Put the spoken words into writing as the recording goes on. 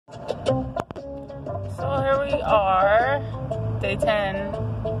we are day 10,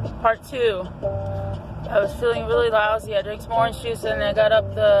 part 2. I was feeling really lousy. I drank some orange juice and I got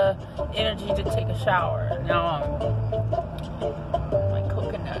up the energy to take a shower. Now I'm my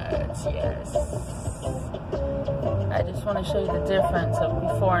coconuts, yes. I just want to show you the difference of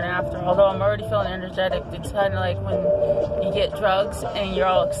before and after. Although I'm already feeling energetic, it's kind of like when you get drugs and you're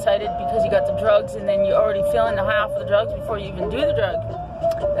all excited because you got the drugs and then you're already feeling the half of the drugs before you even do the drug.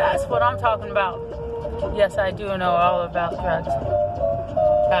 That's what I'm talking about. Yes, I do know all about drugs.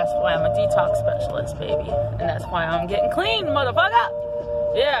 That's why I'm a detox specialist, baby. And that's why I'm getting clean, motherfucker.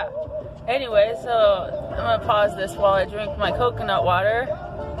 Yeah. Anyway, so I'm gonna pause this while I drink my coconut water.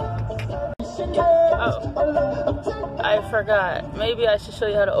 Oh, I forgot. Maybe I should show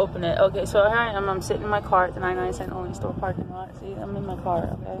you how to open it. Okay, so here I am. I'm sitting in my car at the 99-cent only store parking lot. See, I'm in my car,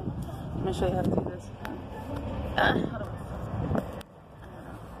 okay? I'm gonna show you how to do this. How do I?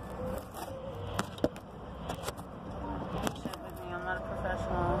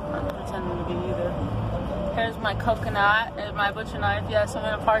 Here's my coconut and my butcher knife. Yes, I'm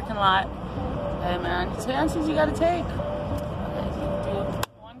in a parking lot. Hey man, chances you gotta take. Okay, so you do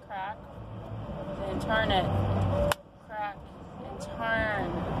one crack, then turn it. Crack and turn.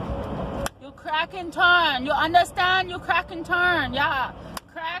 You crack and turn. You understand? You crack and turn. Yeah.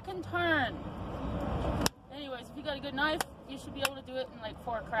 Crack and turn. Anyways, if you got a good knife, you should be able to do it in like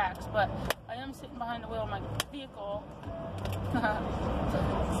 4 cracks. But I am sitting behind the wheel of my vehicle.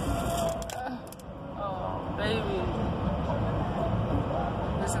 Oh, baby.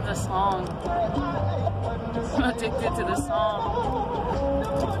 Listen to the song. I'm addicted to the song.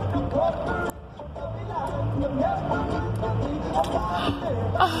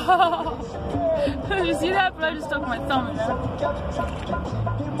 Oh. You see that? But I just stuck my thumb in there.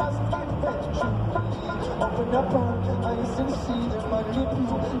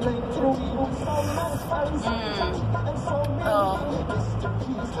 Oh.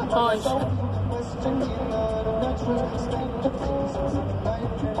 Holy shit.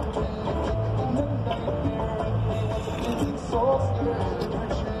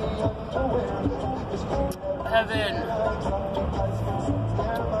 Heaven.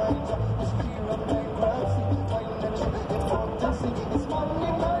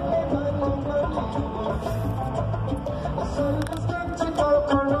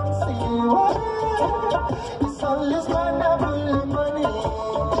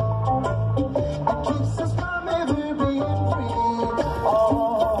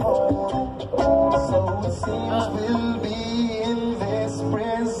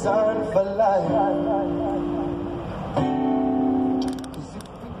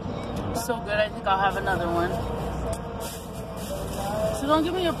 So good, I think I'll have another one. So don't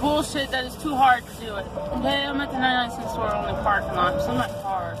give me your bullshit that it's too hard to do it. Okay, I'm at the 99-cent store only parking lot, so I'm not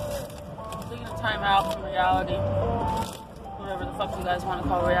hard. I'm taking a time out from reality. Whatever the fuck you guys want to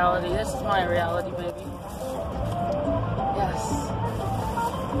call reality. This is my reality, baby. Yes.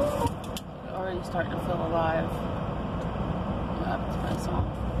 I'm already starting to feel alive. What happened to my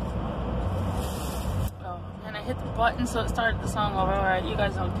song? And I hit the button so it started the song over. Alright, you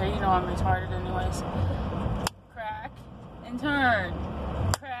guys don't care. You know I'm retarded anyways. Crack and turn.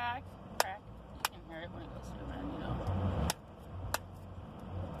 Crack. Crack. You can hear it when it goes through, man, you know.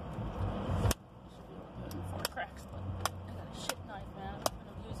 I should be able to do it in 4 cracks, but I got a shit knife, man. I've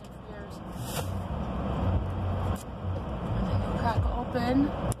been using it for years. And then you crack open.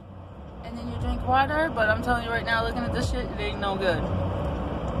 And then you drink water. But I'm telling you right now, looking at this shit, it ain't no good.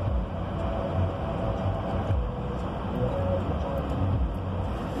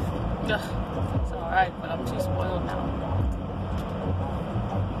 It's alright, but I'm too spoiled now.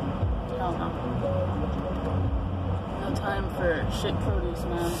 Hell no. No time for shit produce,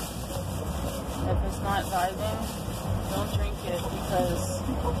 man. If it's not vibing, don't drink it because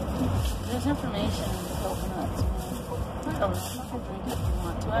there's information in the coconuts, man. Whatever, you can drink it if you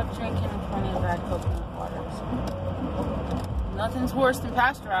want to. I've drinking plenty of bad coconut waters. Nothing's worse than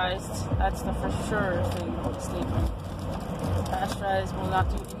pasteurized. That's the for sure statement. Pasteurized will not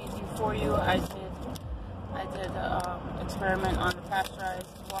do anything for you. I did experiment on the pasteurized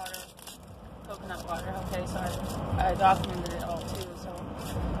water, coconut water. Okay, so I documented it all too. So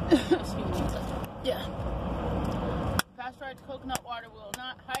excuse me. Yeah, pasteurized coconut water will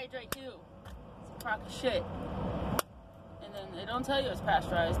not hydrate you. It's a crock of shit. And then they don't tell you it's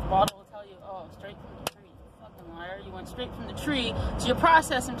pasteurized. The bottle will tell you, oh, straight from the tree. Fucking liar! You went straight from the tree to your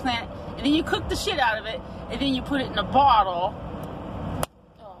processing plant, and then you cook the shit out of it, and then you put it in a bottle.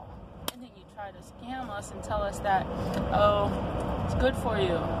 To scam us and tell us that, oh, it's good for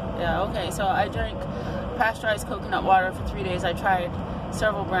you. Yeah, okay, so I drank pasteurized coconut water for 3 days. I tried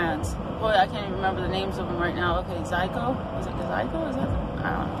several brands. Boy, I can't even remember the names of them right now. Okay, Zyko. Was it Zyko? Is that?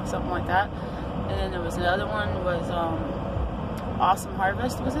 I don't know, something like that. And then there was another one was Awesome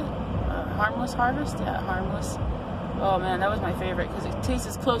Harvest. Was it Harmless Harvest? Yeah, Harmless. Oh man, that was my favorite because it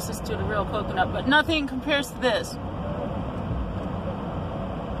tastes closest to the real coconut, but nothing compares to this.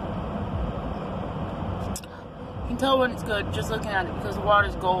 You can tell when it's good just looking at it because the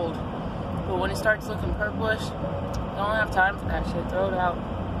water's gold. But when it starts looking purplish, don't have time for that shit. Throw it out.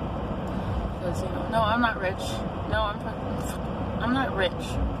 Because, you know, no, I'm not rich. No, I'm not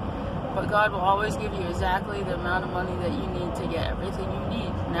rich. But God will always give you exactly the amount of money that you need to get everything you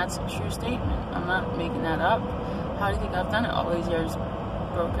need. And that's a true statement. I'm not making that up. How do you think I've done it all these years,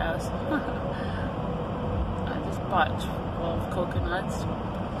 broke ass? I just bought 12 coconuts.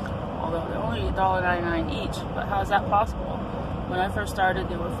 Although they're only $1.99 each. But how is that possible? When I first started,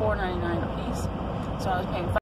 they were $4.99 a piece. So I was paying